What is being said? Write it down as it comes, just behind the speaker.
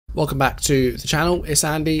Welcome back to the channel, it's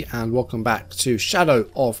Andy, and welcome back to Shadow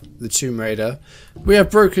of the Tomb Raider. We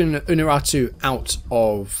have broken Unuratu out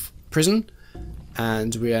of prison,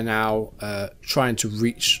 and we are now trying to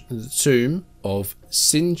reach the tomb of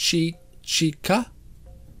Sinchichika.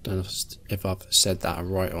 Don't know if I've said that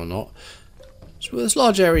right or not. So there's a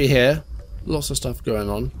large area here, lots of stuff going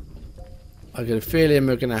on. I get a feeling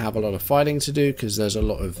we're going to have a lot of fighting to do because there's a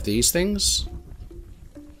lot of these things.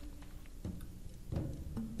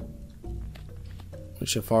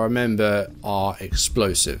 Which, if I remember, are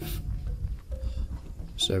explosive.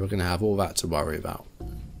 So we're going to have all that to worry about.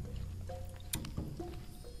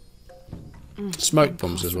 Smoke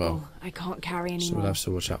bombs as well. I can't carry anymore. So we'll have to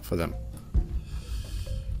watch out for them.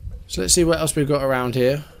 So let's see what else we've got around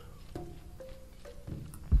here.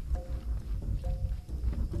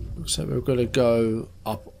 Looks like we've got to go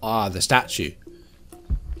up. Ah, the statue.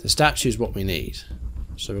 The statue is what we need.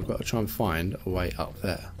 So we've got to try and find a way up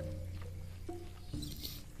there.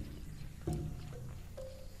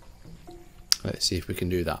 Let's see if we can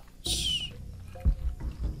do that.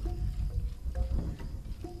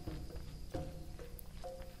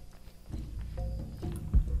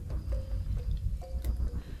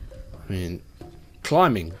 I mean,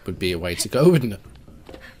 climbing would be a way to go, wouldn't it?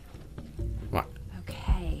 Right.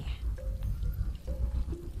 Okay.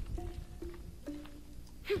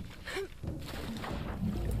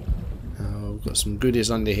 Now, we've got some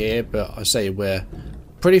goodies under here, but I say we're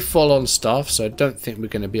pretty full on stuff, so I don't think we're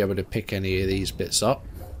going to be able to pick any of these bits up.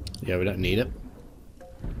 Yeah, we don't need it.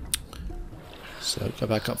 So go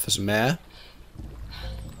back up for some air.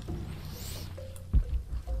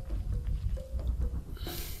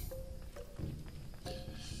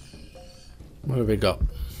 What have we got?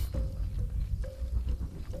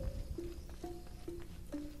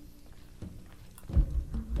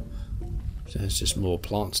 There's just more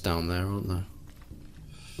plants down there, aren't there?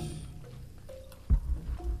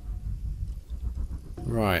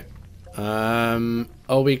 Right.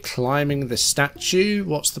 Are we climbing the statue?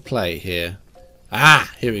 What's the play here?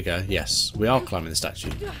 Ah, here we go. Yes, we are climbing the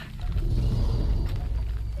statue.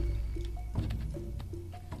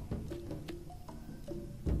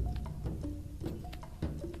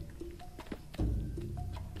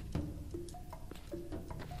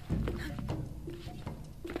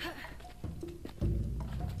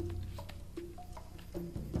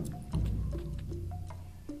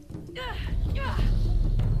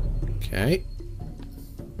 Okay.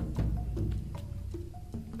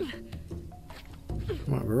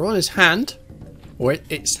 Right, we're on his hand. Or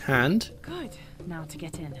its hand. Good. Now to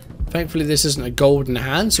get in. Thankfully this isn't a golden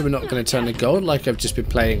hand, so we're not going to turn to gold like I've just been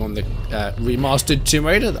playing on the remastered Tomb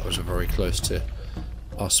Raider. That was very close to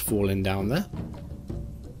us falling down there.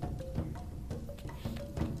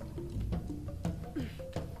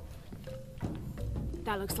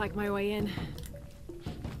 That looks like my way in.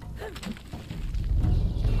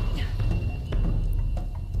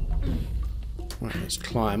 Right, let's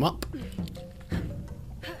climb up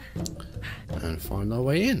and find our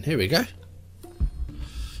way in. Here we go.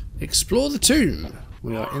 Explore the tomb.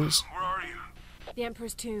 We are in. Where are you? The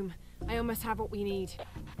Emperor's tomb. I almost have what we need.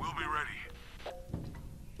 We'll be ready.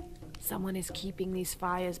 Someone is keeping these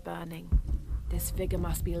fires burning. This figure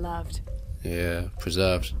must be loved. Yeah,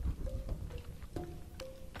 preserved.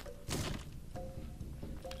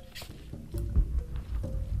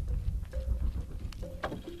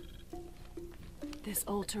 This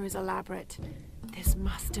altar is elaborate. This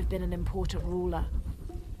must have been an important ruler.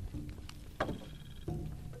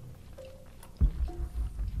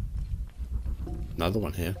 Another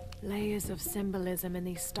one here. Layers of symbolism in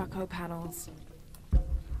these stucco panels.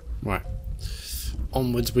 Right.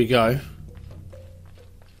 Onwards we go.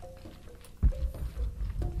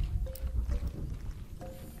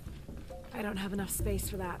 I don't have enough space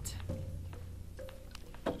for that.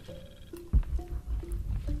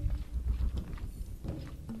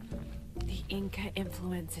 The Inca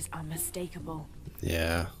influence is unmistakable.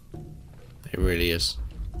 Yeah, it really is.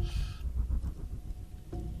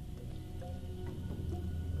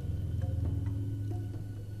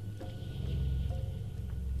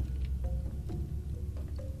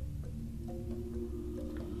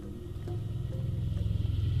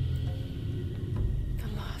 The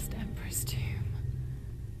last Emperor's tomb.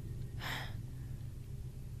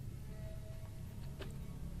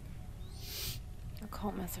 The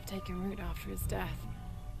cult must have taken root after his death.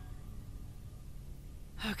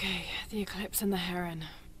 Okay, the eclipse and the heron.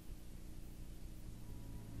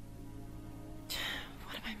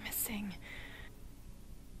 What am I missing?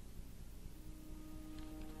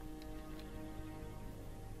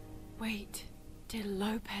 Wait, did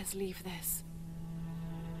Lopez leave this?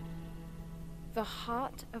 The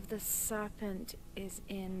heart of the serpent is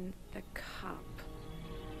in the cup.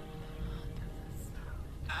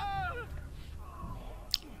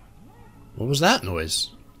 What was that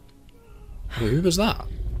noise? Who was that?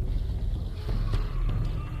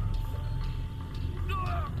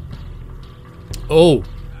 Oh!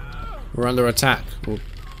 We're under attack. Well,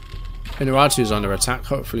 Unuratu's under attack.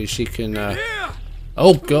 Hopefully she can...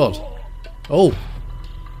 Oh, God. Oh!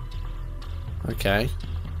 Okay.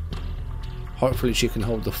 Hopefully she can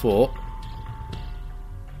hold the fort.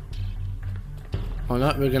 Oh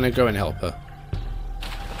no, we're going to go and help her.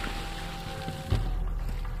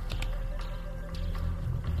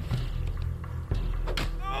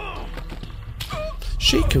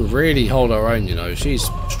 She can really hold her own, you know. She's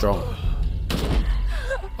strong.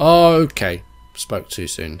 Okay. Spoke too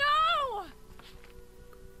soon. No!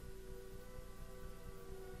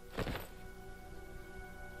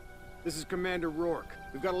 This is Commander Rourke.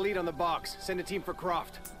 We've got a lead on the box. Send a team for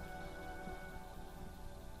Croft.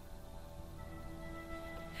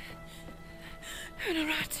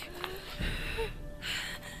 Unuratu.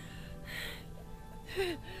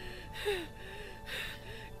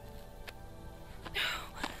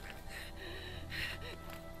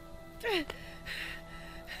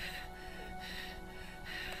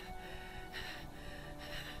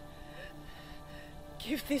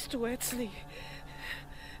 Give this to Etzli.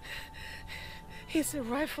 He's a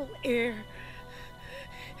rightful heir.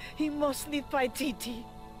 He must lead Paititi.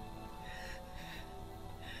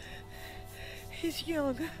 He's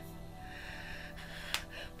young,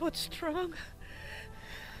 but strong.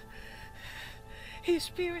 His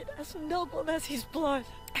spirit as noble as his blood.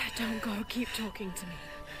 Don't go, keep talking to me.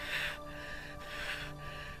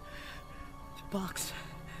 The box.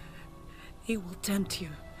 He will tempt you.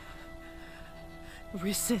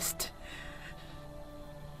 Resist.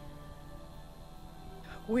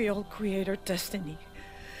 We all create our destiny.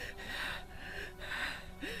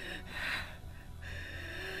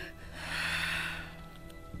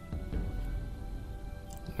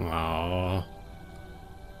 Aww.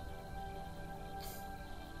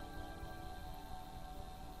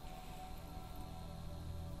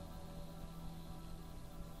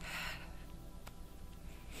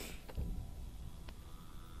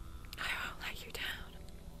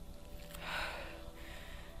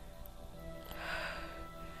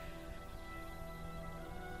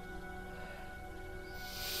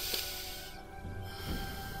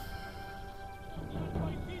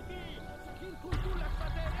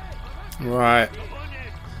 Right.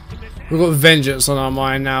 We've got vengeance on our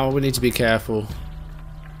mind now. We need to be careful.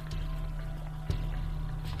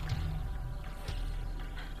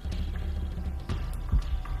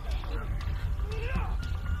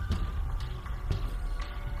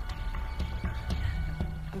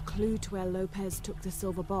 A clue to where Lopez took the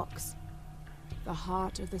silver box. The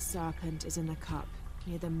heart of the serpent is in the cup,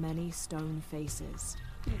 near the many stone faces.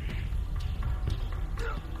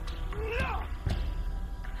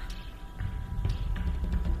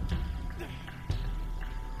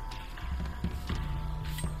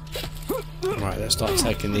 Right, let's start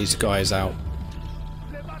taking these guys out.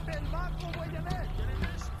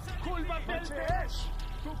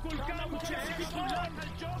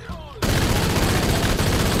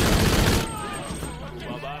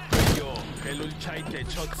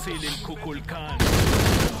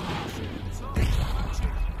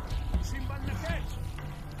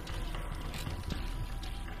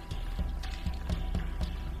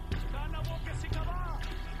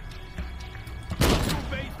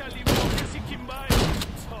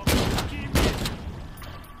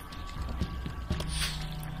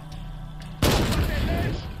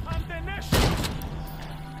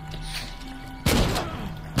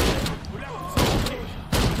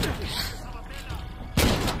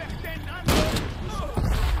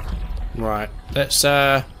 Right, let's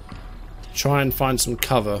try and find some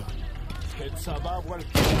cover.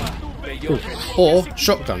 Ooh, or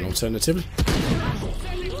shotgun alternatively.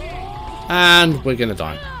 And we're gonna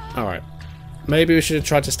die. Alright. Maybe we should have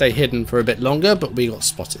tried to stay hidden for a bit longer, but we got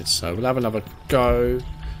spotted, so we'll have another go.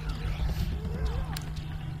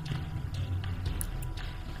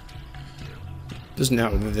 Doesn't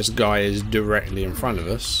help that this guy is directly in front of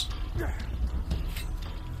us.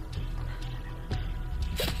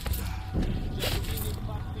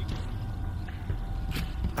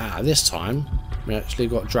 Ah, this time we actually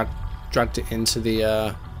got dragged it into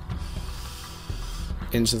the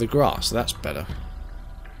grass. So that's better.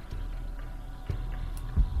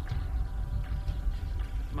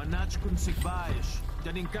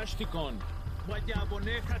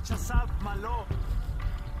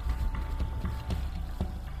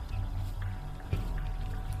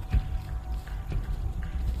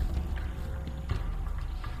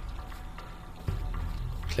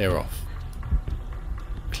 Clear off.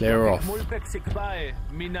 Clear off.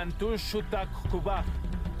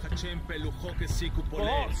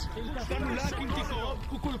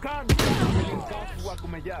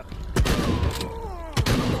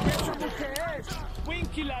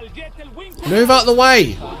 Move out the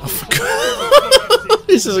way! I forgot.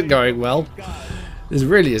 This isn't going well. This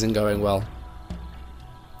really isn't going well.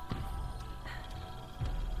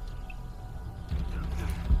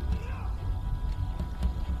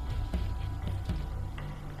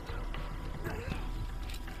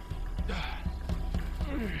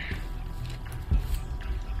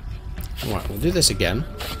 Alright, we'll do this again.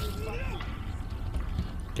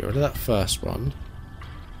 Get rid of that first one.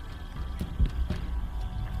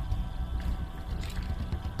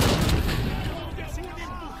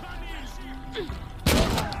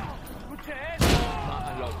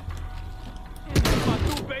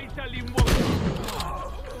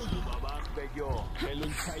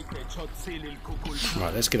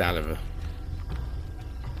 Right, let's get out of here.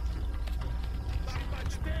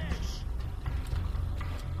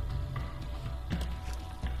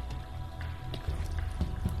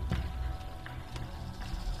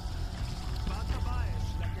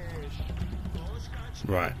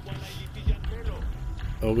 Right.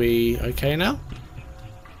 Are we okay now?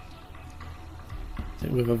 I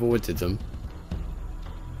think we've avoided them.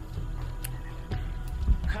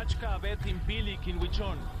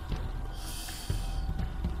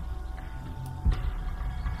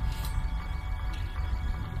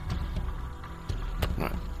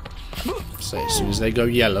 Right. So as soon as they go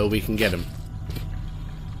yellow, we can get them.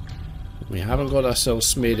 We haven't got ourselves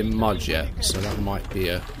smeared in mud yet, so that might be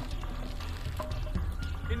a...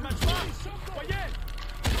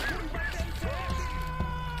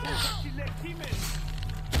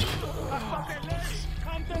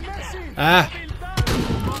 Ah!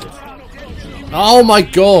 Oh my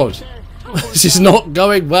god! This is not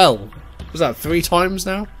going well. Was that 3 times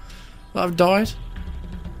now that I've died?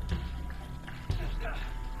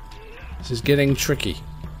 This is getting tricky.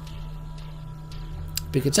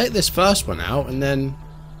 We could take this first one out and then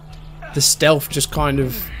the stealth just kind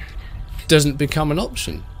of doesn't become an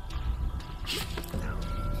option.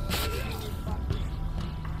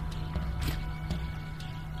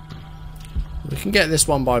 We can get this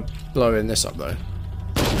one by blowing this up though.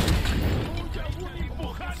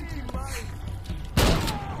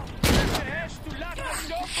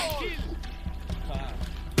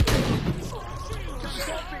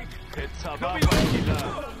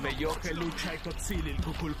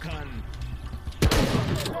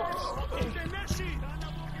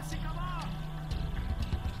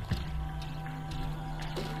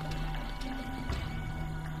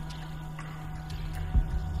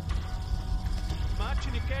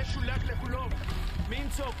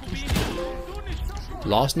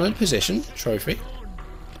 Last known position, trophy.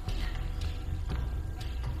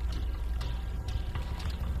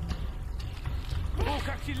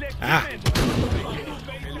 Ah!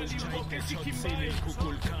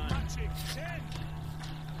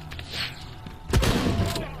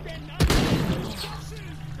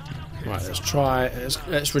 Right, let's try.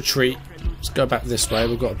 Let's retreat. Let's go back this way.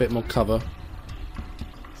 We've got a bit more cover.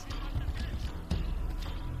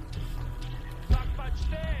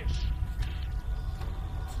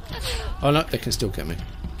 Oh no, they can still get me.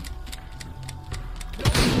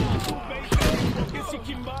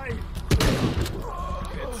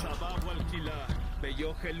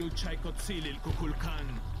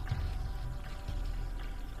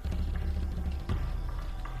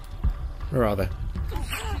 Where are they?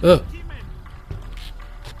 Ugh.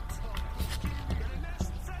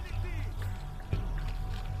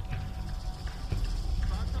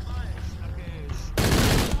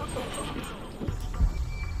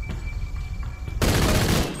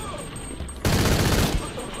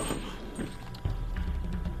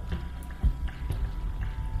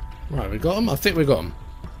 Right, we got them? I think we got them.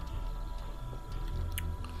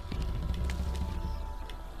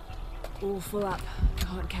 All full up.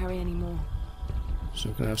 Can't carry any more. So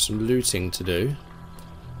we're going to have some looting to do.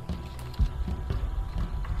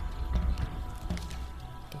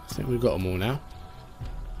 But I think we've got them all now.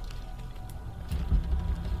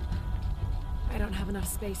 I don't have enough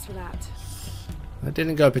space for that. That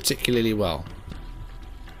didn't go particularly well.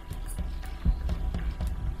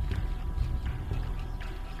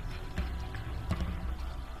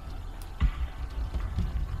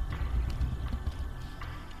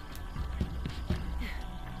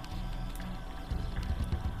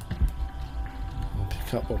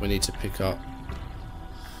 Up what we need to pick up,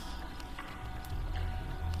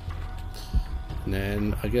 and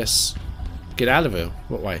then I guess get out of here.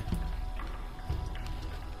 What way?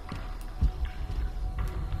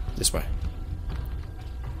 This way.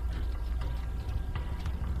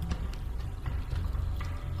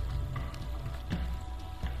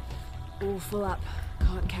 All full up.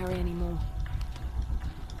 Can't carry any more.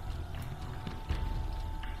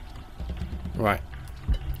 Right.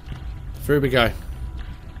 Through we go.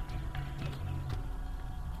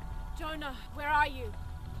 Jonah, where are you?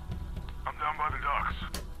 I'm down by the docks.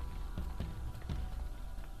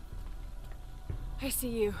 I see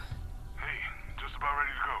you. Hey, just about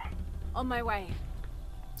ready to go. On my way.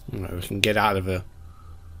 Right, we can get out of here.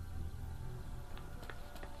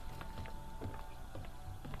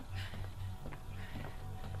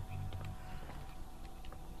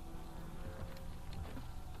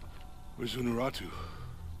 Where's Unuratu?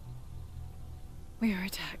 We were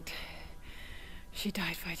attacked. She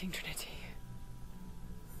died fighting Trinity.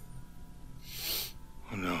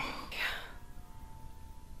 Oh no.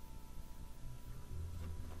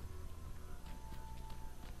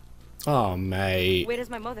 Oh, mate. Where is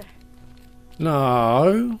my mother?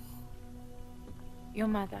 No. Your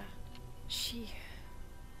mother, she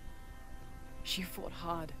fought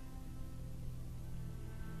hard.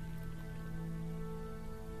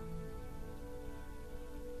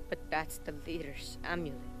 But that's the leader's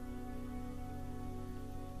amulet.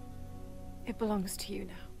 It belongs to you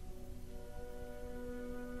now.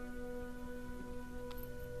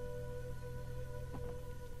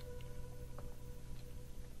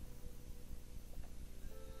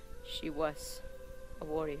 She was a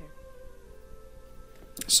warrior.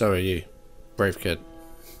 So are you. Brave kid.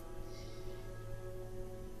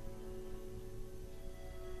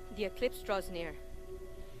 The eclipse draws near.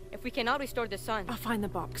 If we cannot restore the sun... I'll find the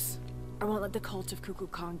box. I won't let the cult of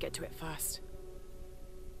Kukulkan Khan get to it first.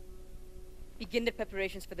 Begin the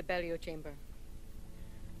preparations for the burial chamber.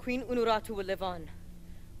 Queen Unuratu will live on,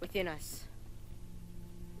 within us.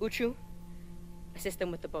 Uchu, assist them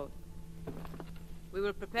with the boat. We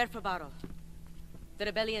will prepare for battle. The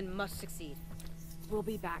rebellion must succeed. We'll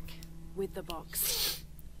be back with the box.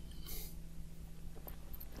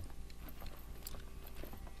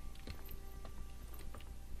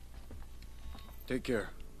 Take care.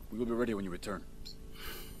 We will be ready when you return.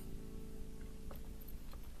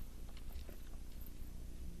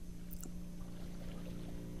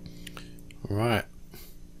 Right.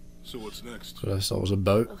 So what's next? So that was a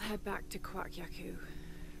boat. We'll head back to Kwakyaku,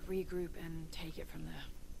 regroup and take it from there.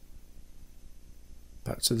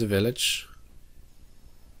 Back to the village.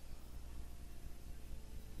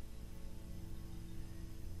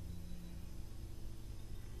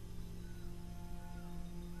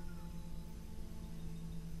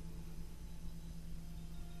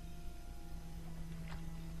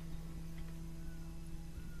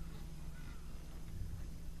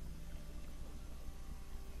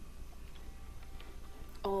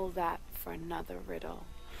 All that for another riddle.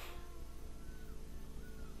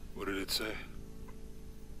 What did it say?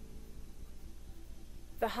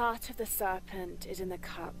 The heart of the serpent is in the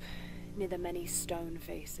cup, near the many stone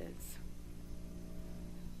faces.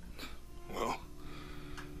 Well,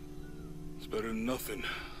 it's better than nothing.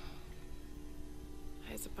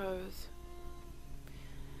 I suppose.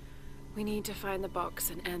 We need to find the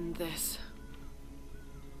box and end this.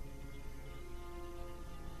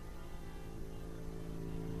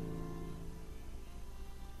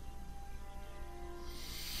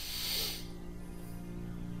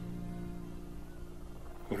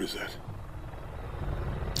 What is that?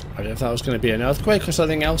 I don't know if that was going to be an earthquake or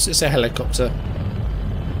something else. It's a helicopter.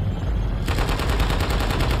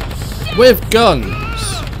 With guns!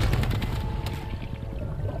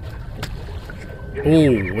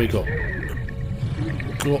 Oh, we got...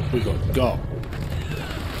 got.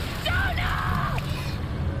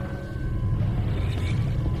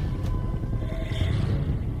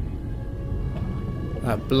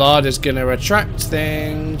 That blood is going to attract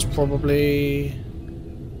things, probably.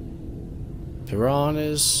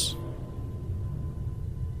 Piranhas.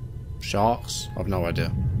 Sharks? I've no idea.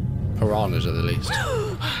 Piranhas at the least.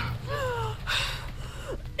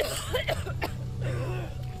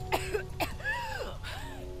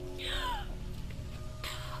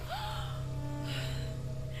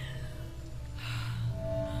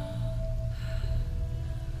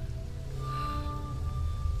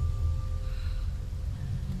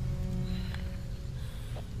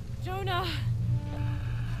 Jonah!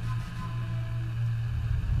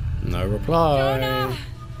 No reply. Jonah!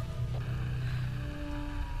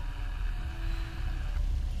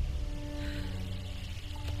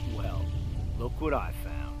 Well, look what I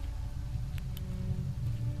found.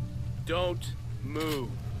 Don't move.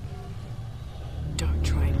 Don't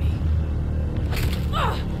try me.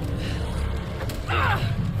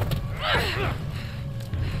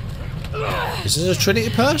 Is this a Trinity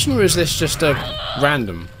person or is this just a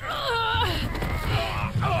random?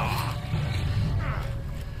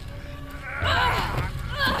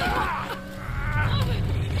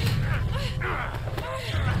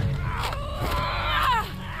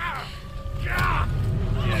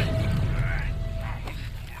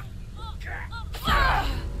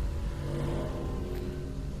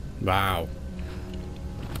 Wow.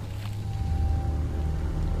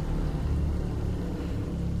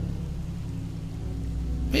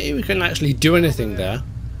 Maybe we couldn't actually do anything there.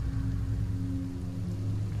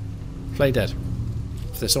 Play dead.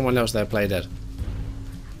 If there's someone else there, play dead.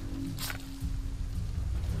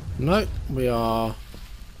 No, we are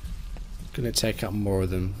going to take out more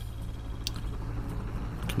of them.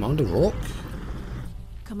 Commander Rourke?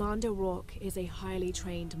 Commander Rourke is a highly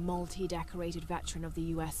trained, multi-decorated veteran of the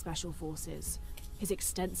US Special Forces. His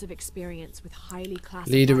extensive experience with highly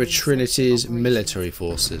classified... Leader of Trinity's military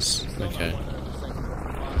forces. Okay.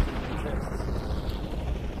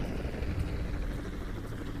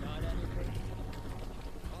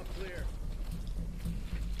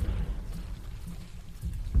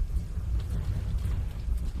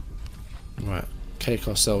 Right, cake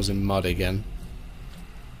ourselves in mud again.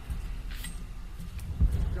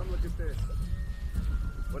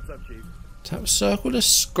 What's up, Chief? Tap circle to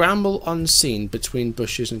scramble unseen between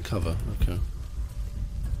bushes and cover. Okay.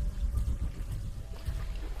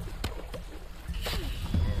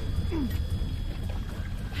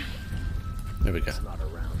 There we go. It's not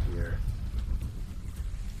around here.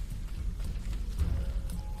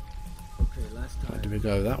 Okay, last time. Right, do we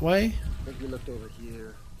go that way? I think we looked over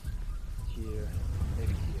here, here,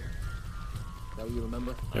 maybe here. Is that what you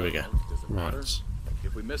remember? There we go. Does it matter? Right.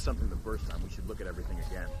 If we missed something the first time, we should look at everything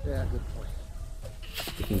again. Yeah, good point.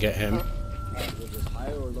 We can get him. Was this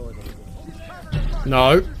higher or lower than we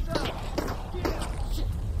No.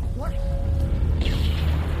 What?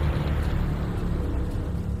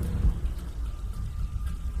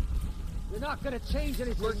 You're not gonna change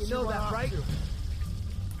anything, you know that, right?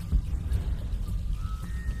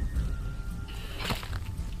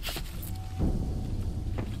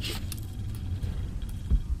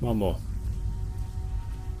 One more.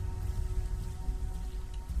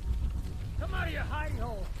 Come out of your hidey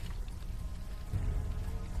hole.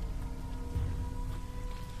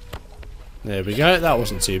 There we go. That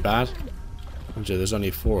wasn't too bad. There's only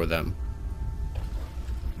 4 of them.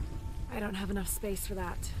 I don't have enough space for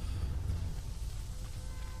that.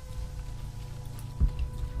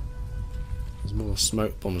 There's more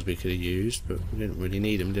smoke bombs we could have used, but we didn't really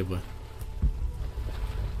need them, did we?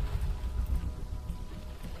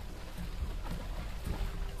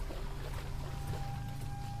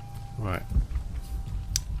 Right.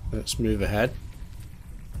 Let's move ahead.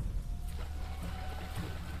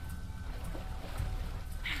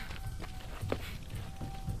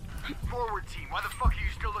 Forward team, why the fuck are you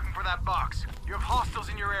still looking for that box? You have hostiles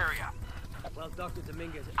in your area. Well, Dr.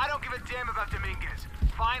 Dominguez... I don't give a damn about Dominguez.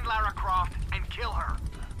 Find Lara Croft and kill her.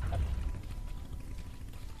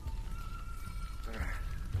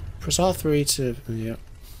 Press R3 to... yeah.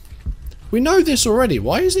 We know this already.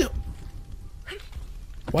 Why is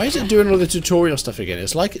it doing all the tutorial stuff again?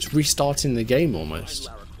 It's like it's restarting the game almost.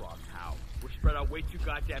 Lara Croft, how? We're spread out way too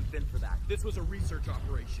goddamn thin for that. This was a research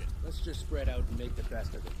operation. Let's just spread out and make the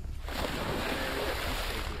best of it.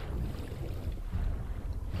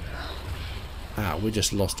 Ah, we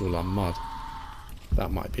just lost all our mud. That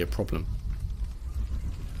might be a problem.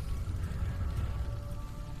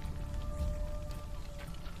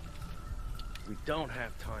 We don't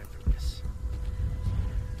have time for this.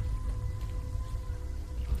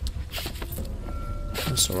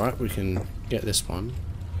 That's alright, we can get this one.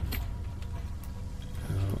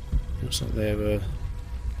 Looks like there's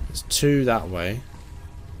 2 that way.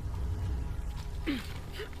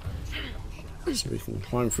 So we can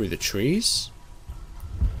climb through the trees.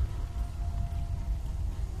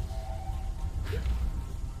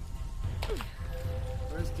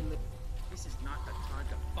 This is not the time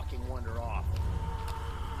to fucking wander off.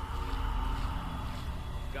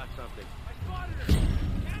 Got something. I spotted her!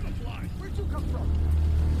 Camouflage! Where'd you come from?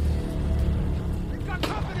 We've got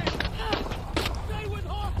company! Stay with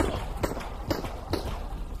hostile!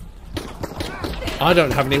 I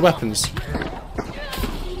don't have any weapons.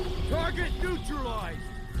 Target neutralized!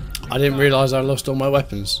 I didn't realise I lost all my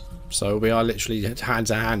weapons. So we are literally hand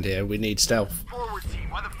to hand here. We need stealth. Forward team,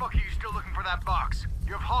 why the fuck are you still looking for that box?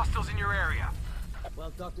 You have hostiles in your area.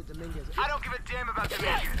 Well, Dr. Dominguez... I don't give a damn about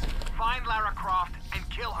Dominguez. Find Lara Croft and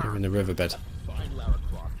kill her. We're in the riverbed. Find Lara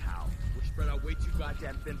Croft, how? We're spread out way too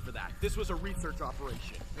goddamn thin for that. This was a research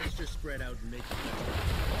operation. Let's just spread out and make the best of it.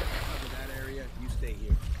 Cover that area, you stay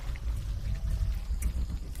here.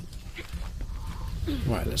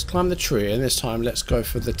 Right, let's climb the tree, and this time let's go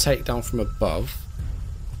for the takedown from above.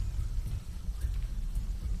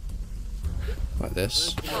 Like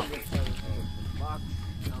this.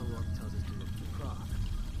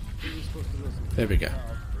 There we go.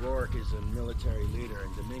 Rourke is a military leader,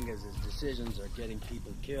 and Dominguez's decisions are getting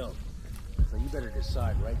people killed. So you better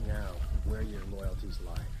decide right now where your loyalties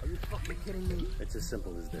lie. Are you fucking kidding me? It's as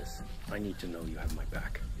simple as this. I need to know you have my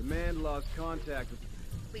back. Command lost contact with...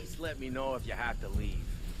 Please let me know if you have to leave.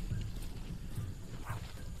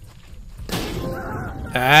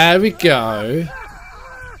 There we go.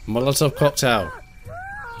 Molotov cocktail.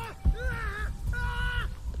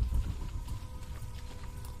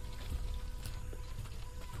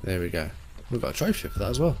 There we go. We've got a trophy for that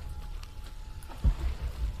as well.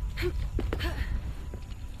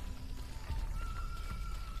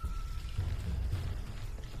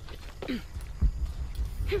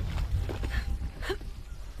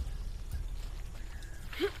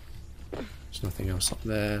 There's nothing else up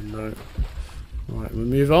there, no. Right, we'll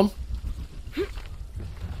move on.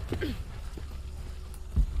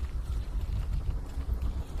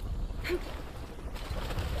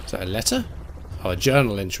 Is that a letter? Oh, a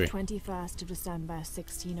journal entry. 21st of December,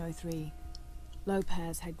 1603.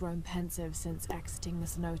 Lopez had grown pensive since exiting the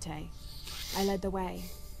cenote. I led the way,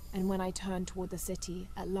 and when I turned toward the city,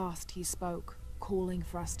 at last he spoke, calling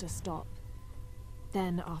for us to stop.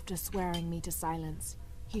 Then, after swearing me to silence,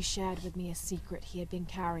 he shared with me a secret he had been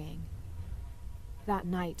carrying. That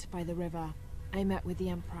night, by the river, I met with the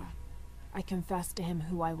Emperor. I confessed to him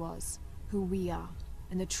who I was, who we are,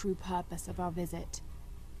 and the true purpose of our visit.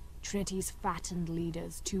 Trinity's fattened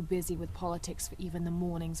leaders, too busy with politics for even the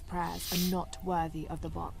morning's prayers, are not worthy of the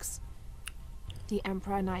box. The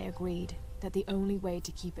Emperor and I agreed that the only way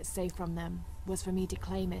to keep it safe from them was for me to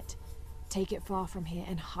claim it, take it far from here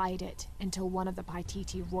and hide it until one of the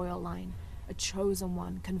Paititi royal line, a chosen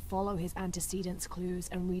one, can follow his antecedents' clues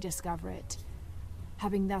and rediscover it.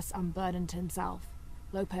 Having thus unburdened himself,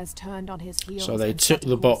 Lopez turned on his heels. So they took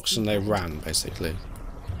the box and they ran, basically.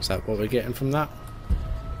 Is that what we're getting from that?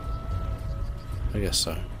 I guess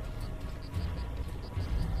so.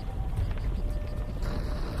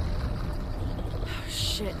 Oh,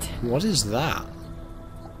 shit. What is that?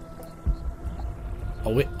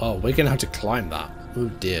 Oh, we're gonna have to climb that. Oh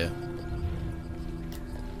dear.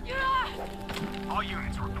 All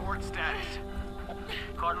units, report status.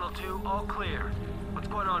 Cardinal 2, all clear. What's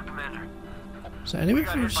going on, Commander? Is there anywhere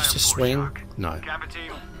for us just to swing? No.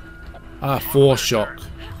 Captain. Ah, foreshock.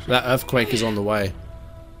 That earthquake is on the way.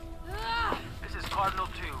 This is Cardinal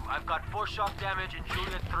 2. I've got foreshock damage in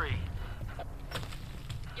Juliet 3.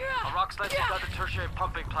 A rock sledge has got the tertiary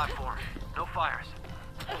pumping platform. No fires.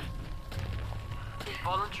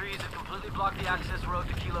 Fallen trees have completely blocked the access road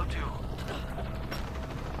to Kilo 2.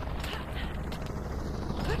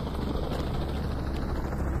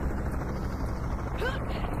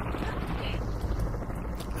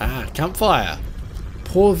 Ah, campfire.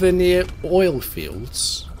 Porvenir oil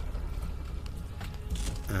fields.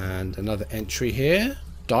 And another entry here.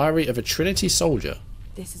 Diary of a Trinity soldier.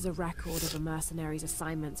 This is a record of a mercenary's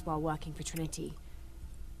assignments while working for Trinity.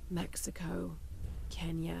 Mexico,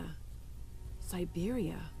 Kenya,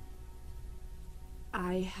 Siberia.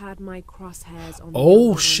 I had my crosshairs on the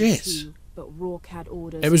Oh shit! too, but Rourke had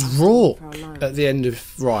orders. It was us to Rourke leave her alone. at the end of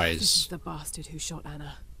This is Rise. the bastard who shot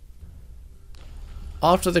Anna.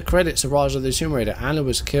 After the credits of Rise of the Tomb Raider, Anna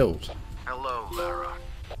was killed. Hello, Lara.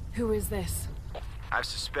 Who is this? I've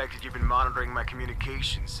suspected you've been monitoring my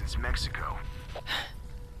communications since Mexico.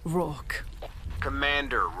 Rourke.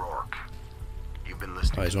 Commander Rourke. You've been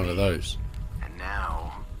listening Oh, he's to one me, of those. and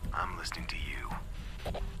now I'm listening to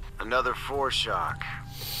you. Another foreshock.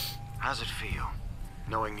 How's it feel,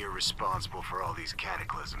 knowing you're responsible for all these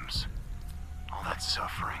cataclysms? All that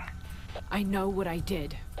suffering. I know what I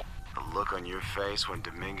did. The look on your face when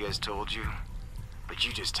Dominguez told you? But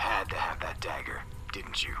you just had to have that dagger,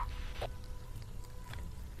 didn't you?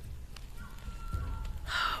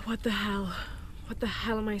 What the hell? What the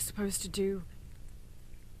hell am I supposed to do?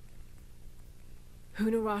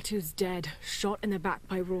 Hunaratu's dead, shot in the back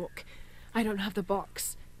by Rourke. I don't have the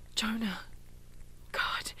box. Jonah.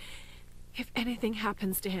 God. If anything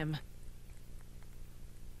happens to him.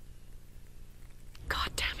 God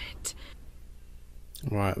damn it.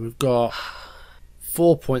 Right, we've got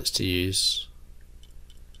 4 points to use.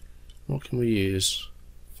 What can we use?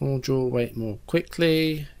 Full draw, wait more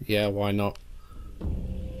quickly. Yeah, why not?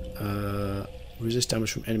 Resist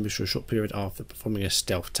damage from enemies for a short period after performing a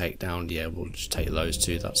stealth takedown. Yeah, we'll just take those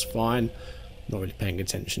two, that's fine. Not really paying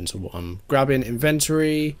attention to what I'm grabbing.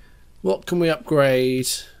 Inventory. What can we upgrade?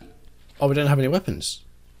 Oh, we don't have any weapons.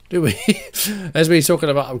 do we? As we're talking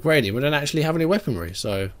about upgrading, we don't actually have any weaponry,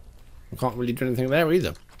 so we can't really do anything there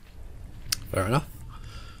either. Fair enough.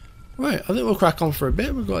 Right, I think we'll crack on for a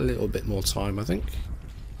bit. We've got a little bit more time, I think.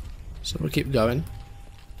 So we'll keep going.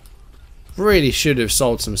 Really should have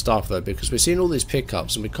sold some stuff though, because we're seeing all these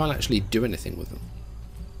pickups and we can't actually do anything with them.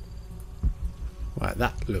 Right,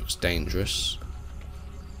 that looks dangerous.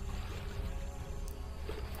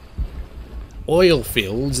 Oil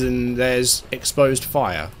fields and there's exposed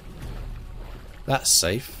fire. That's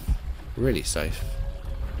safe. Really safe.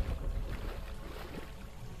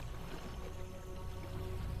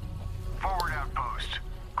 Forward outpost.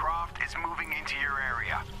 Croft is moving into your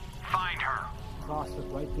area. Find her. Crossed us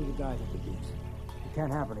right through the guys at the beach. It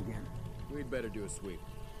can't happen again. We'd better do a sweep.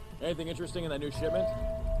 Anything interesting in that new shipment?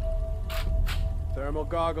 Thermal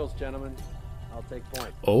goggles, gentlemen. I'll take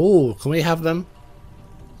point. Oh, can we have them?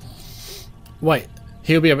 Wait,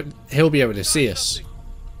 he'll be able to see us.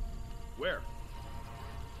 Where?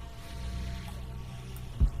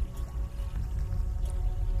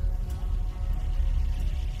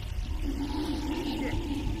 Shit.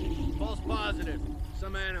 False positive.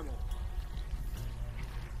 Some animal.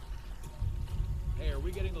 Hey, are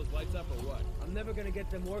we getting those lights up or what? I'm never gonna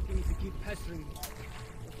get them working if you keep pestering me.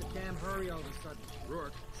 What's the damn hurry all of a sudden?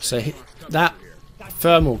 Rourke. So that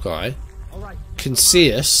thermal guy can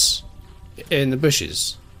see us in the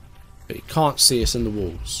bushes, but he can't see us in the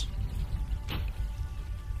walls.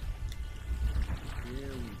 Here we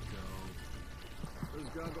go. Those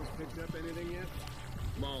goggles picked up anything yet?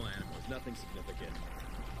 Small animals, nothing significant.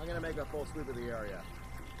 I'm gonna make a full sweep of the area.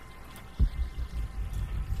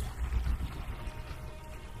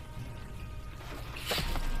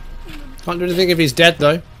 Can't do anything if he's dead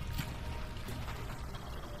though.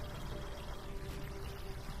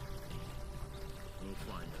 We'll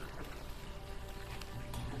find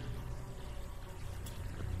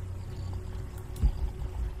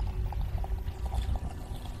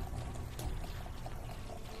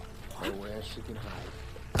her. Nowhere she can hide.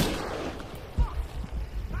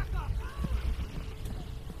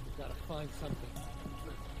 Gotta find something.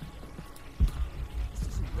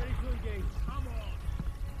 Ready to engage. Come on.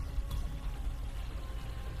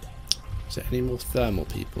 Is there any more thermal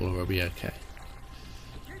people, or are we okay?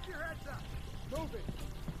 Keep your heads up. Move it.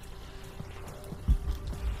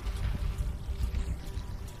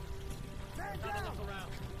 Stand down.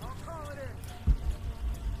 Around. I'll call it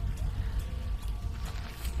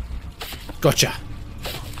in. Gotcha.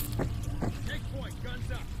 Take point.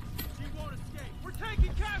 Guns up. She won't escape. We're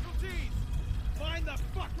taking casualties. Find the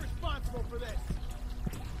fuck responsible for this.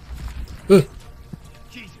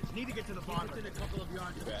 Jesus, need to get to the bottom. Within a couple of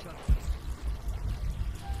yards of each other.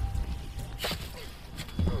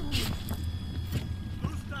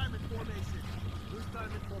 Loose diamond formation. Loose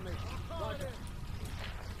diamond formation. Roger.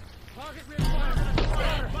 Target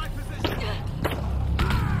reinforcement. My position.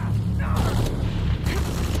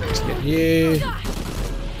 Let's get you,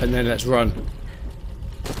 and then let's run.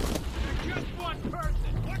 You're just one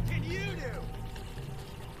person. What can you do?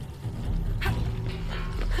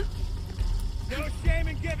 No shame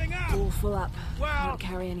in giving up. All full up. Well- Can't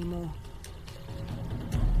carry any more.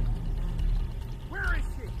 Where is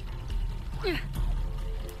she?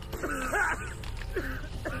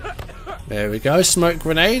 There we go. Smoke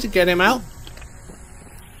grenade. Get him out.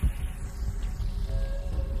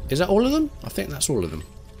 Is that all of them? I think that's all of them.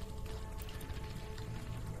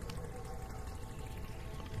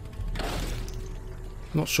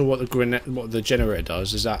 Not sure what the generator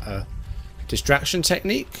does. Is that a distraction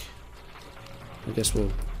technique? I guess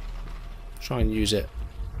we'll try and use it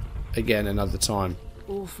again another time.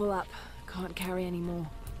 All full up. Can't carry any more.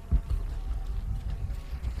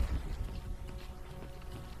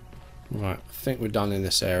 Right, I think we're done in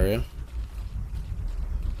this area.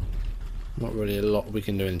 Not really a lot we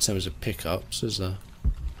can do in terms of pickups, is there?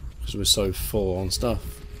 Because we're so full on stuff.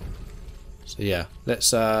 So yeah, let's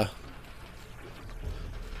is there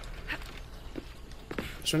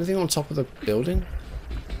anything on top of the building?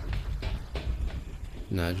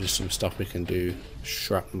 No, just some stuff we can do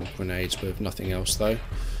shrapnel grenades with, nothing else though.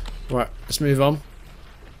 Right, let's move on.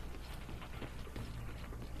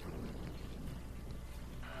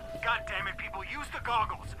 God damn it, people, use the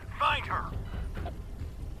goggles. Find her.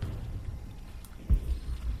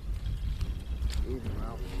 Evening,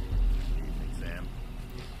 Ralph. Evening,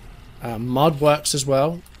 Sam. Mud works as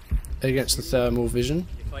well against the thermal vision.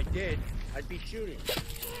 If I did, I'd be shooting.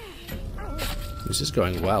 This is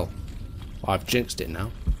going well. I've jinxed it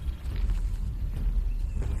now.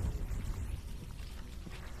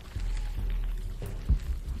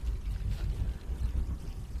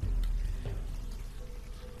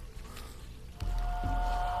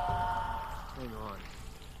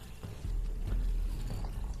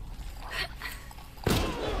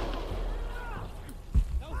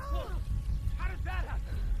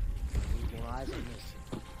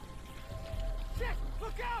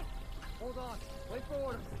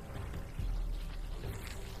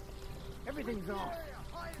 Everything's off.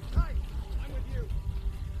 I'm with you.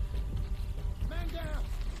 Man down.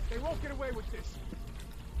 They won't get away with this.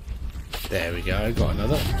 There we go. Got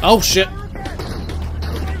another. Oh shit!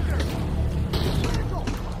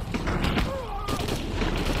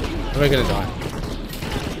 We're gonna die.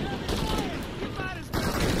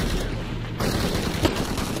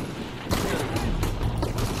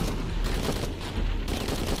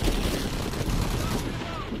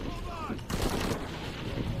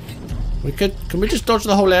 We could. Can we just dodge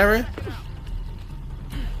the whole area?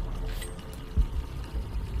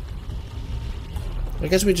 I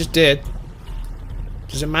guess we just did.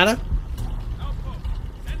 Does it matter?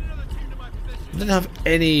 We didn't have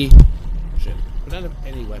any. Shit. We don't have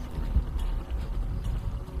any weapon.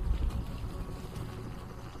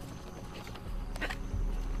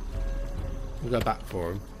 We'll go back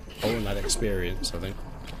for him. I want that experience, I think.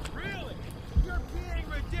 Really? You're being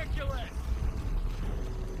ridiculous.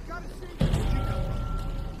 Gotta see.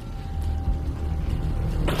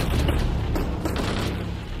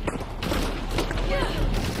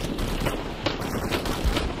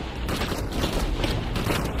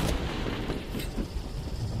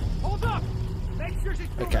 Hold up! Make sure she's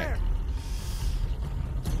still Okay. there.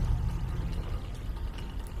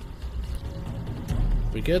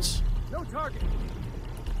 We good? No target.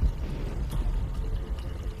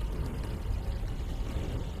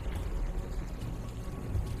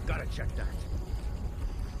 Gotta check that.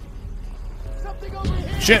 Something over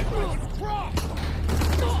here. Shit! Croft!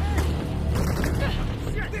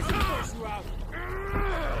 Shit, this will force you out.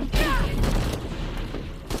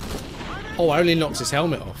 Oh, I only knocked his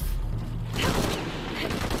helmet off.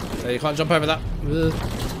 You can't jump over that. Ugh.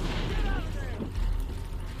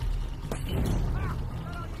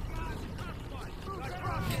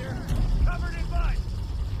 Covered in blood.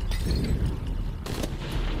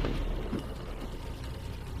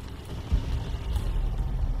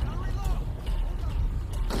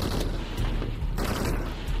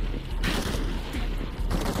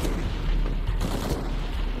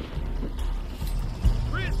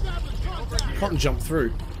 Can't jump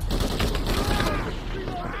through.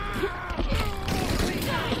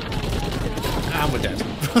 And we're dead.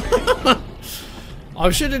 I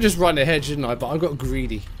should have just run ahead, shouldn't I? But I got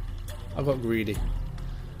greedy. I got greedy.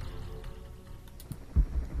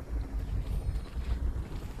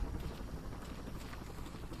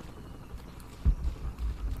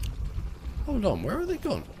 Hold on, where are they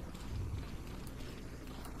gone?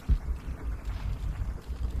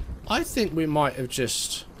 I think we might have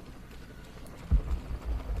just...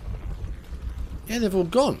 Yeah, they've all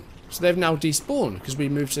gone. So they've now despawned because we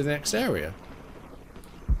moved to the next area.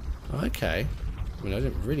 Okay. I mean, I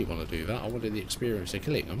didn't really want to do that. I wanted the experience of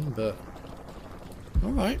killing them, but...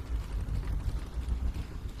 Alright.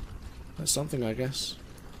 That's something, I guess.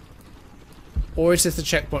 Or is this the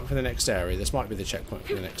checkpoint for the next area? This might be the checkpoint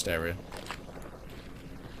for the next area.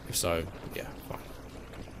 If so, yeah, fine.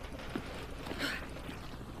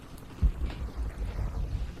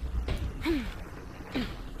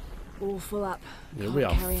 All full up. Yeah, we are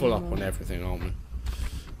Can't carry full up anymore. on everything, aren't we?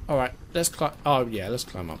 Alright, let's climb. Oh, yeah, let's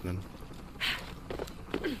climb up then.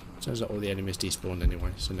 Sounds like all the enemies despawned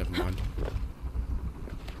anyway, so never mind.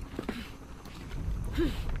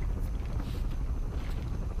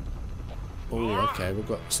 Oh, okay, we've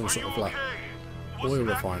got some sort of like oil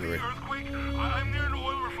refinery. I'm near an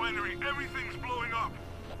oil refinery. Everything's blowing up.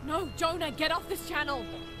 No, Jonah, get off this channel.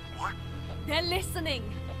 What? They're listening.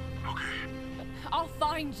 Okay. I'll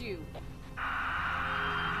find you.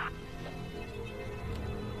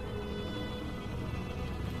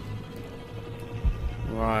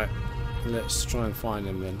 Right, let's try and find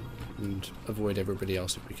them then, and avoid everybody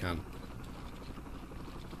else if we can.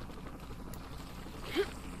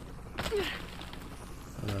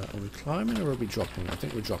 Are we climbing or are we dropping? I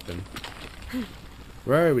think we're dropping.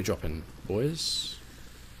 Where are we dropping, boys?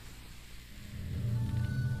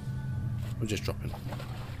 We're just dropping.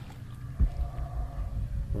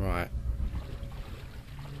 Right.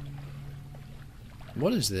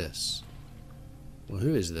 What is this? Well,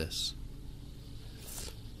 who is this?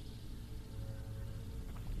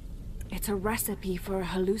 It's a recipe for a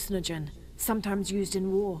hallucinogen, sometimes used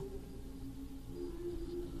in war.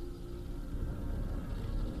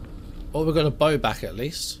 Oh, we've got a bow back at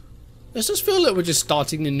least. Let's just feel like we're just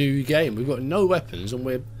starting a new game. We've got no weapons and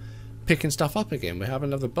we're picking stuff up again. We have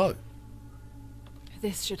another bow.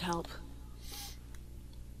 This should help.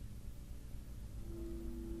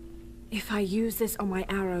 If I use this on my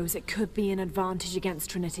arrows, it could be an advantage against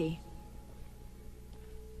Trinity.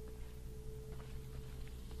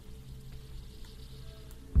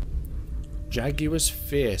 Jaguar's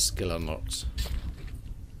Fear skill unlocked.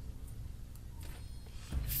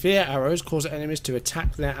 Fear arrows cause enemies to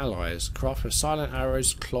attack their allies. Craft with silent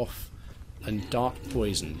arrows, cloth, and dark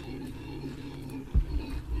poison.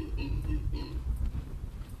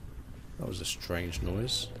 That was a strange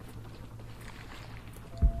noise.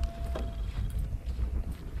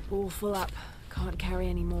 All full up. Can't carry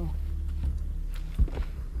any more.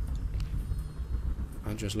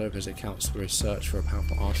 Andres Lopez accounts for his search for a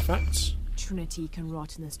powerful artifact. Trinity can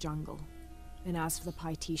rot in this jungle. And as for the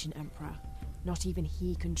Paititian Emperor, not even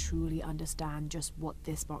he can truly understand just what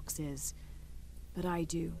this box is. But I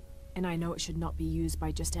do, and I know it should not be used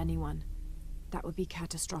by just anyone. That would be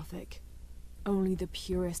catastrophic. Only the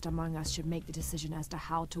purest among us should make the decision as to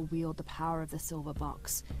how to wield the power of the silver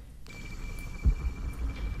box.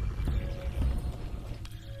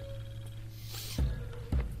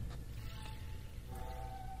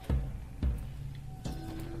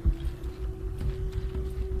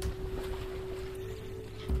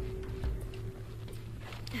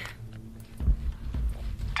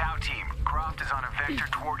 Tau team, Croft is on a vector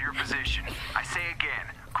toward your position. I say again,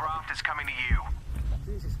 Croft is coming to you.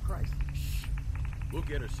 Jesus Christ. We'll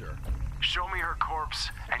get her, sir. Show me her corpse,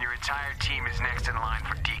 and your entire team is next in line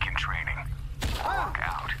for deacon training. Look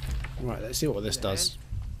out. Right, let's see what this does.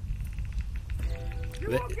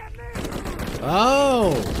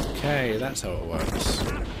 Oh, okay, that's how it works.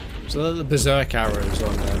 So they're the berserk arrows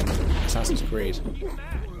on Assassin's Creed.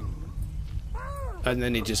 And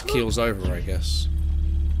then he just keels over, I guess.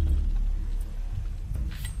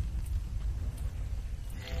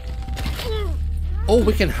 Oh,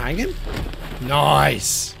 we can hang him?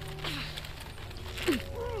 Nice!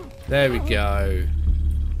 There we go.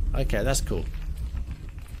 Okay, that's cool.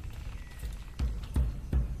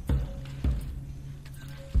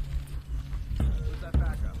 Where's that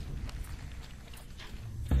backup?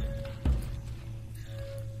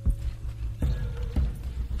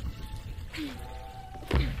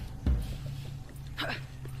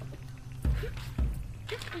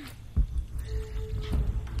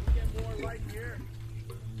 Get more right here.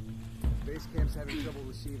 Base camp's having trouble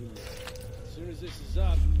receiving you. As soon as this is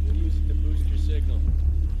up, we'll use it to boost your signal.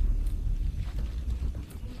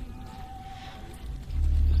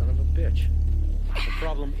 Son of a bitch. The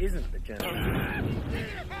problem isn't the generator.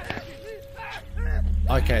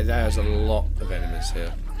 Okay, there's a lot of enemies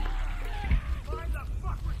here.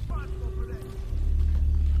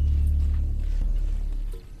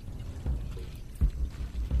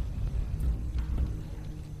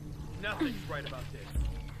 Nothing's right about this.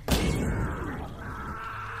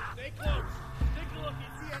 Stay close. Take a look if you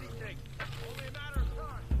see anything. Only a matter of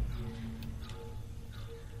time.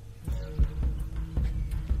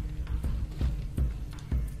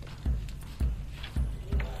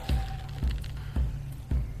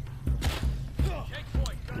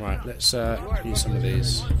 Right, let's use some of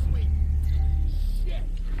these.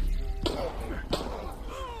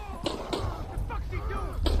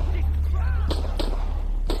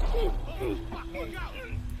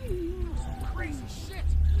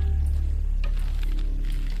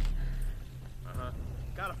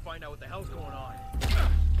 Gotta find out what the hell's going on.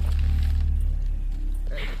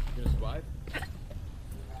 Hey, you gonna survive?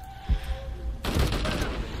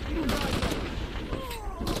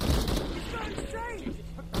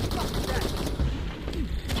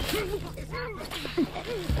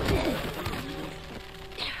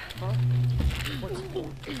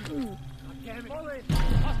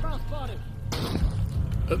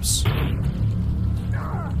 Oops.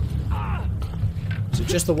 Is it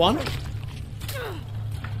just the one?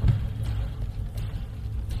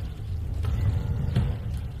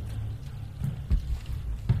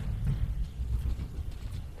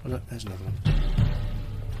 Oh, no, there's another one.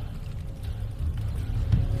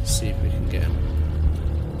 Let's see if we can get him.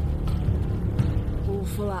 All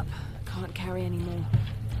full up. Can't carry any more.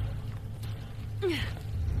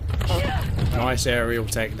 Nice aerial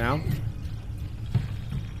takedown.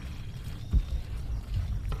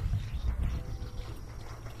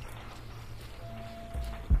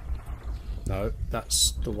 No,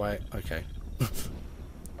 that's the way. Okay.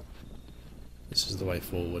 This is the way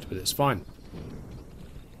forward, but it's fine.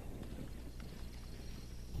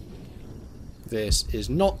 This is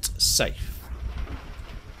not safe.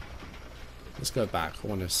 Let's go back. I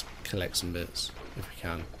want to collect some bits if we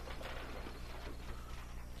can.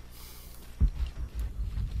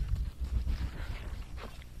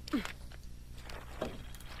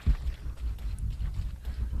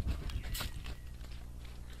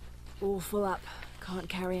 All full up. Can't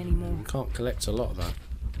carry any more. Can't collect a lot of that.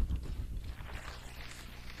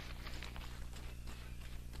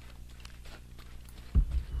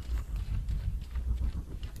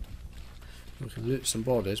 We can loot some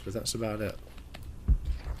bodies, but that's about it.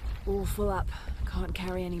 All full up. Can't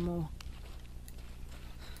carry any more.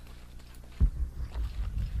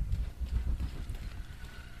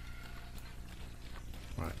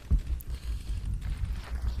 Right.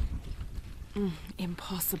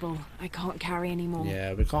 Impossible. I can't carry any more.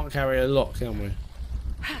 Yeah, we can't carry a lot, can we?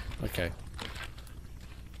 Okay.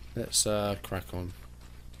 Let's crack on.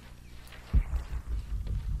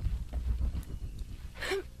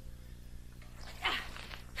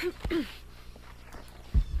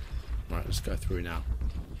 Right, let's go through now.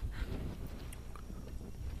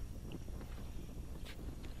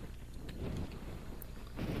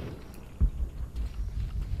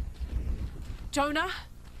 Jonah?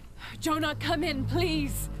 Jonah, come in,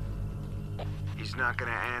 please. He's not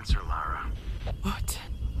gonna answer, Lara. What?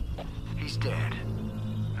 He's dead.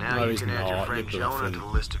 Now No, you he's can add your not. friend You're Jonah bluffing. to the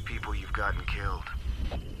list of people you've gotten killed.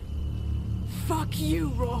 Fuck you,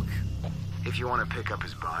 Rock. If you want to pick up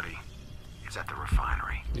his body, it's at the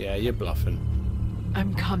refinery. Yeah, you're bluffing.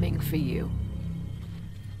 I'm coming for you.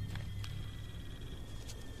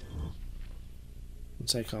 We'll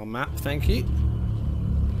take our map, thank you.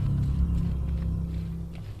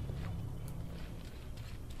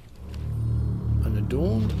 An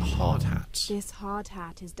adorned hard hat. This hard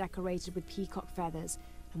hat is decorated with peacock feathers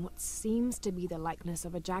and what seems to be the likeness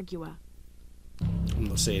of a jaguar. I'm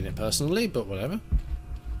not seeing it personally, but whatever.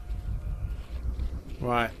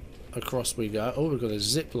 Right, across we go. Oh, we've got a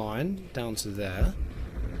zip line down to there.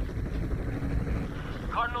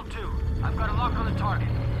 Cardinal 2, I've got a lock on the target.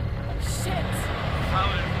 Shit!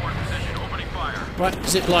 Pilot in forward position, opening fire. Right,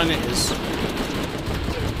 zip line it is.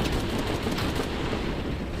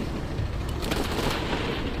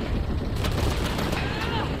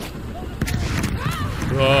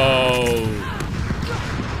 Whoa!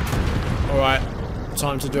 Alright,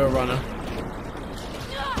 time to do a runner.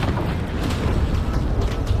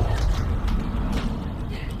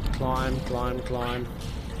 Climb, climb, climb.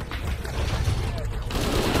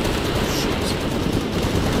 Shit.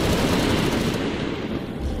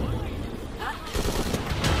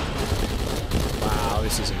 Wow,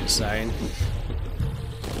 this is insane.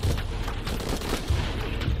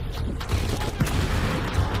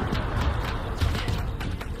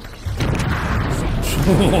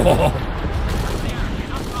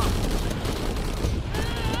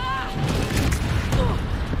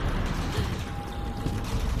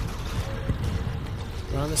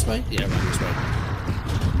 Round this way? Yeah, round this way.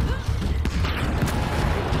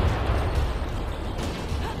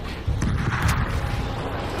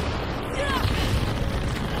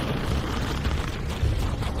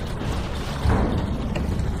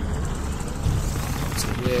 So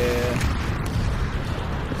yeah.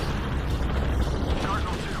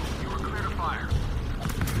 Cardinal 2, you are clear to fire.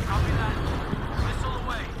 Copy that. Missile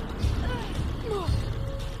away.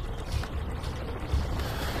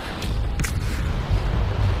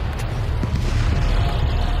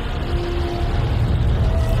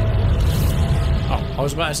 Oh, I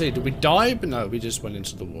was about to say, did we die? But no, we just went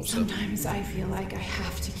into the water. Sometimes I feel like I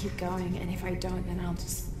have to keep going, and if I don't, then I'll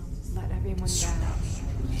just let everyone down.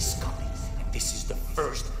 Is coming, and this is the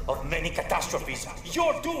first of many catastrophes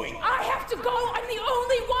you're doing. I have to go! I'm the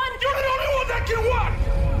only one! You're the only one that can walk.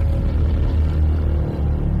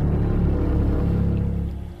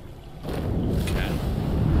 Okay.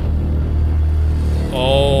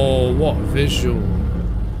 Oh, what visual.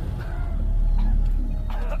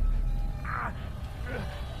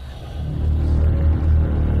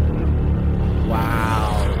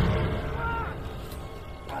 Wow.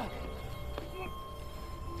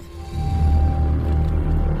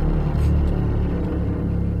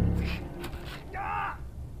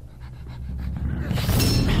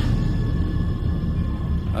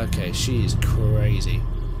 Okay, she is crazy.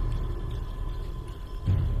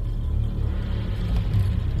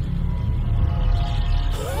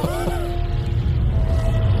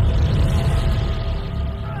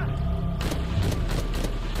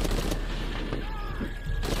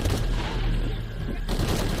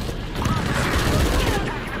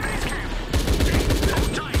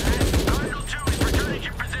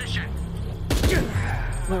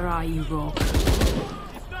 Where are you, Rock?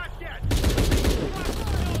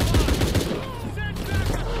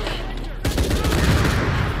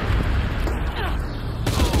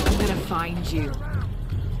 I'm gonna find you.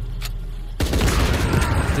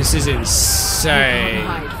 This is You insane. can't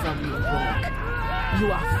hide from me, Rock. You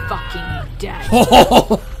are fucking dead.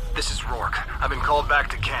 This is Rourke. I've been called back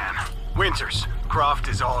to Cannes. Winters, Croft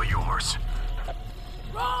is all yours.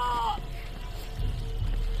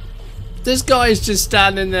 This guy's just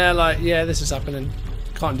standing there like, yeah, this is happening.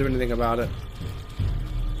 Can't do anything about it.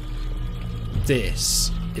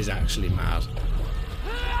 This is actually mad.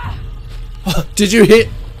 Did you hit?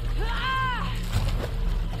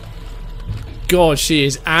 God, she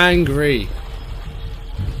is angry.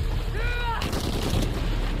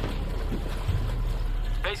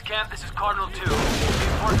 Base camp, this is Cardinal 2.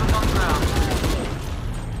 Reinforcements on the ground.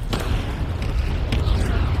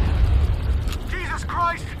 Jesus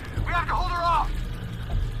Christ! We have to hold her off!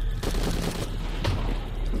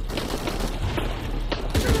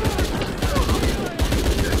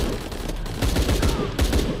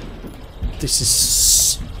 This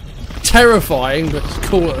is terrifying, but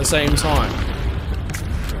cool at the same time.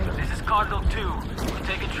 This is Cardinal 2. We're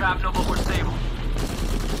taking shrapnel, but we're stable.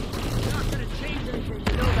 You're not gonna change anything,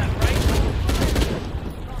 you know that, right?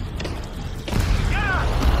 Get her!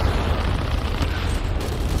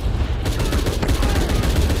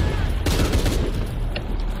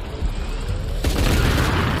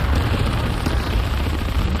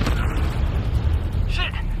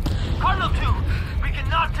 Shit! Cardinal 2! We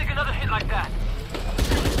cannot take another hit like that.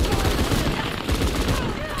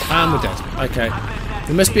 And we're dead. Okay.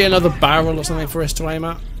 There must be another barrel or something for us to aim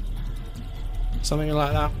at. Something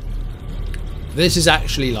like that. This is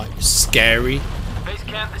actually like scary. Base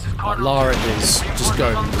camp, this is Like, Cardinal Lara 2. is just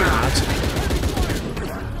going mad.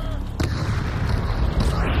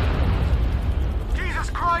 Jesus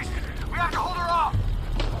Christ! We have to hold her off!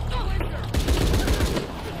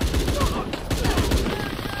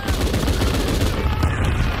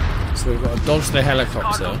 So we've got to dodge the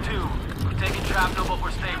helicopter. Cardinal 2. We're taking shrapnel, but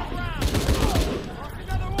we're stable.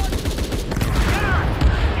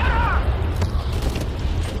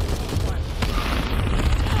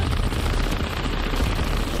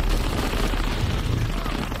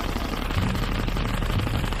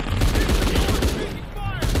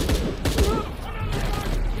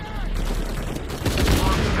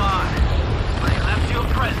 Oh God! My left shield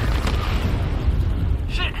present.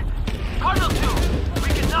 Shit! Cardinal 2! We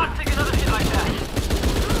cannot take another hit like that.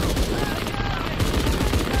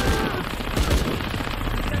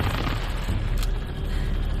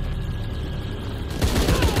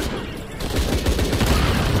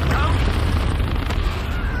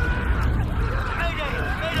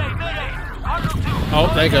 Mayday! Cardinal 2! Oh,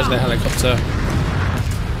 there goes the helicopter.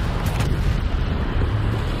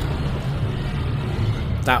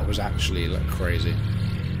 That was actually like crazy.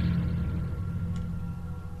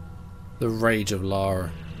 The rage of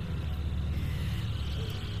Lara.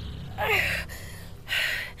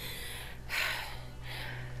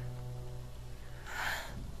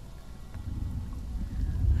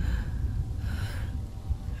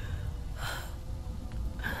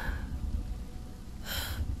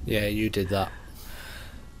 Yeah, you did that.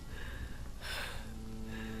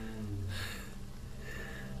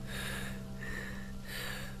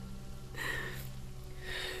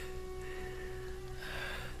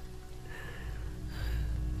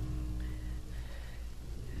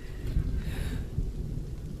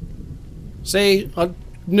 See, I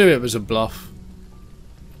knew it was a bluff.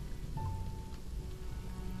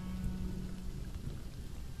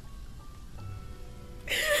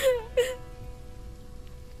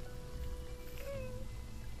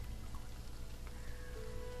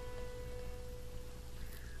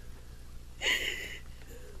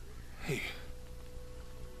 Hey.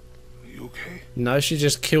 Are you okay? No, she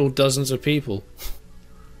just killed dozens of people.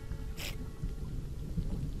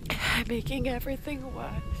 I'm making everything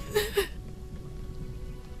worse.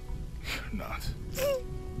 You're not.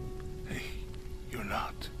 Hey, you're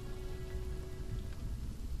not.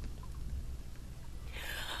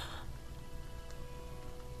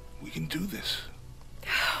 We can do this.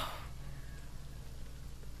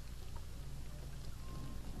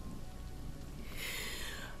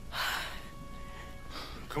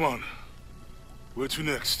 Come on. Where to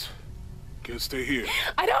next? Can't stay here.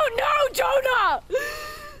 I don't know, Jonah!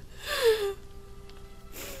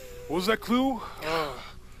 What was that clue?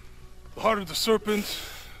 The heart of the serpent,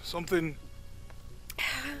 something.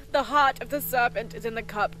 The heart of the serpent is in the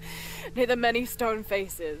cup, near the many stone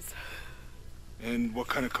faces. And what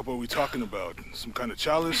kind of cup are we talking about? Some kind of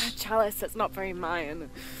chalice? A chalice that's not very Mayan.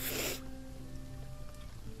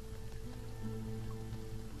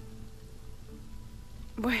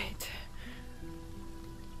 Wait.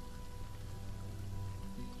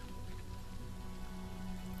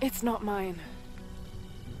 It's not mine.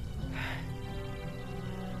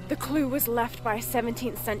 The clue was left by a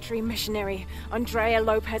 17th century missionary, Andrea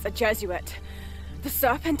Lopez, a Jesuit. The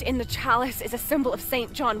serpent in the chalice is a symbol of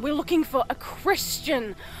St. John. We're looking for a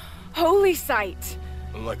Christian holy site.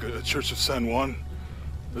 Like a Church of San Juan?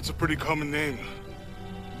 That's a pretty common name.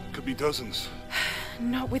 Could be dozens.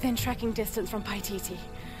 Not within trekking distance from Paititi.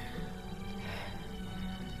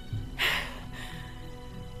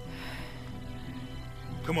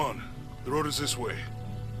 Come on. The road is this way.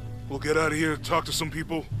 We'll get out of here, talk to some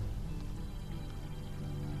people.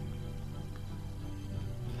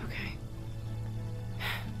 Okay.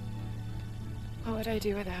 What would I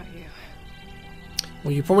do without you?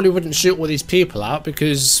 Well, you probably wouldn't shoot all these people out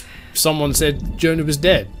because someone said Jonah was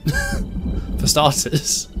dead. For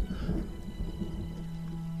starters.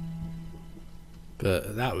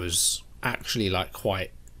 But that was actually like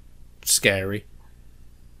quite scary.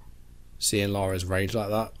 Seeing Lara's rage like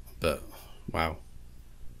that. But wow.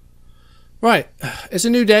 Right, it's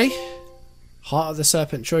a new day. Heart of the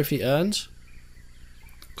Serpent trophy earned.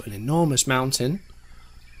 Got an enormous mountain.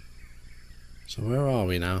 So where are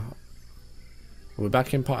we now? We're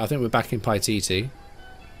back in. I think we're back in Paititi.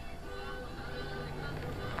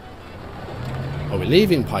 Oh, we're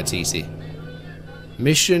leaving Paititi.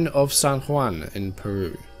 Mission of San Juan in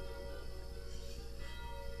Peru.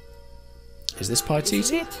 Is this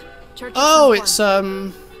Paititi? Oh, it's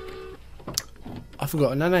I've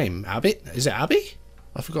forgotten her name. Abby? Is it Abby?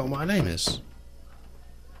 I've forgotten what her name is.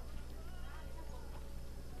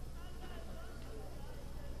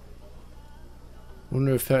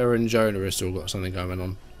 Wonder if her and Jonah have still got something going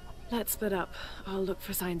on. Let's split up. I'll look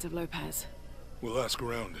for signs of Lopez. We'll ask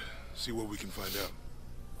around, see what we can find out.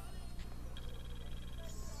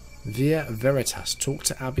 Via Veritas. Talk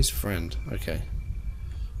to Abby's friend. Okay.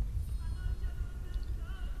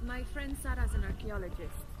 My friend Sarah's an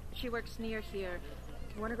archaeologist. She works near here.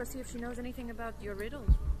 Want to go see if she knows anything about your riddles?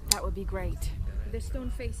 That would be great. The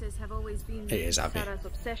stone faces have always been Sarah's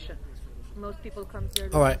obsession. Most people come here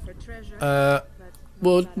looking for treasure.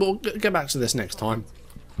 We'll get back to this next time.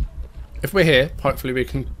 If we're here, hopefully we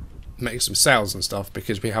can make some sales and stuff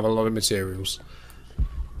because we have a lot of materials.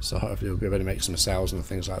 So hopefully we'll be able to make some sales and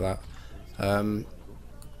things like that.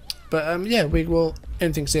 Yeah, we will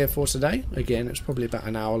end things here for today. Again, it's probably about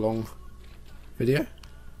an hour long video.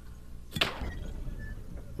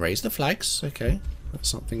 Raise the flags. Okay, that's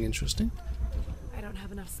something interesting. I don't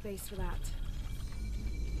have enough space for that.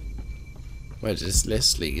 Where does this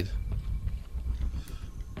list lead?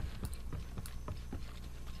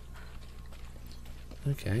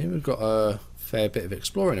 Okay, we've got a fair bit of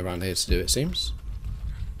exploring around here to do, it seems.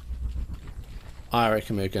 I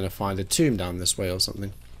reckon we're going to find a tomb down this way or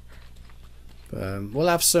something. But, we'll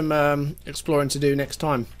have some exploring to do next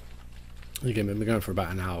time. Again, we've been going for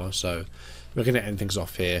about an hour, so we're going to end things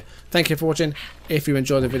off here. Thank you for watching. If you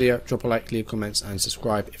enjoyed the video, drop a like, leave comments, and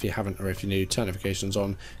subscribe if you haven't, or if you're new, turn notifications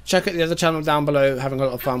on. Check out the other channel down below, having a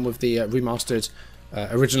lot of fun with the remastered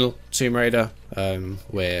original Tomb Raider.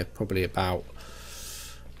 We're probably about,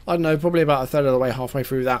 I don't know, probably about a third of the way, halfway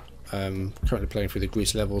through that. Currently playing through the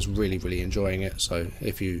Grease levels, really enjoying it. So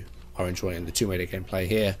if you are enjoying the Tomb Raider gameplay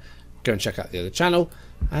here, go and check out the other channel.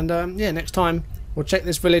 And yeah, next time we'll check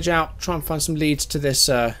this village out, try and find some leads to this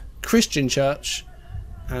Christian church,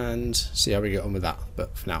 and see how we get on with that.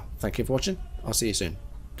 But for now, thank you for watching. I'll see you soon.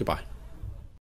 Goodbye.